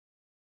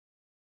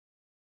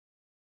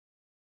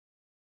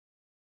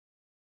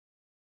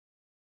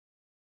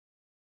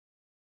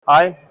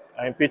Hi,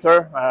 I'm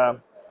Peter.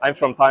 I'm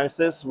from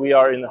Timesys. We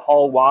are in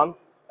Hall 1,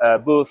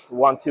 booth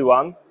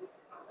 121.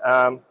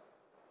 Um,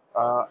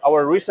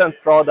 our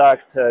recent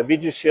product,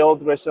 VG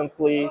Shield,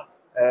 recently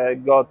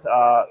got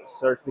a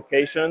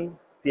certification,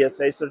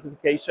 PSA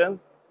certification,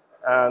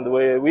 and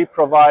we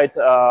provide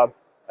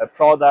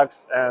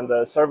products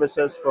and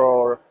services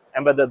for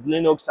embedded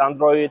Linux,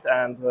 Android,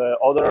 and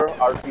other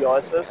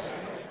RTOSs.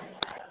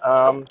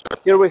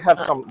 Here we have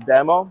some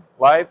demo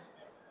live,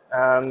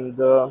 and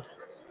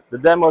the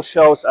demo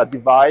shows a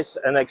device,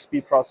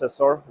 NXP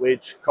processor,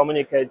 which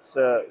communicates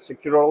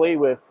securely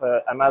with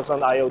Amazon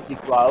IoT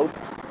Cloud.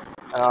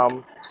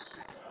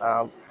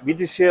 Um,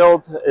 VG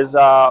Shield is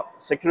a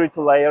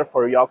security layer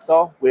for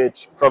Yocto,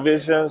 which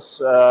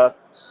provisions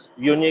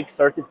unique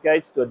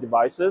certificates to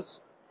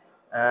devices,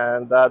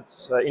 and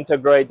that's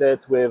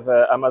integrated with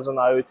Amazon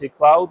IoT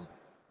Cloud.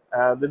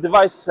 The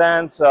device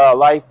sends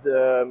live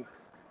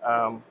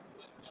um,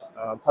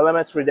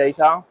 telemetry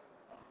data,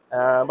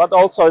 but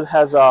also it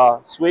has a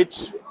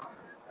switch.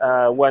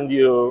 When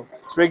you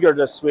trigger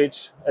the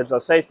switch, it's a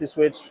safety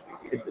switch.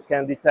 It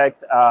can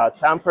detect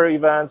tamper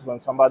events when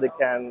somebody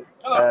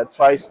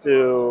tries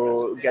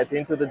to get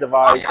into the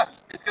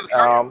device.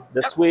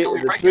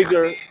 The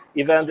trigger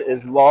event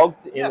is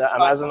logged in the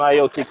Amazon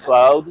IoT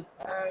Cloud.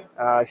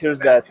 Here's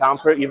the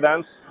tamper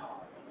event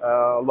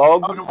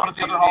log,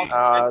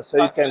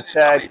 so you can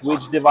check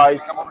which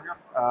device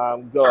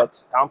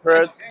got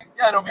tampered,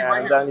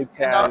 and then you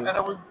can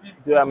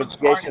do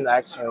mitigation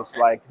actions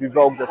like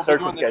revoke the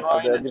certificate so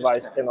the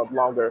device can no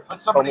longer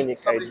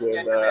communicate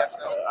with the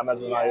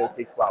Amazon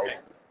IoT Cloud.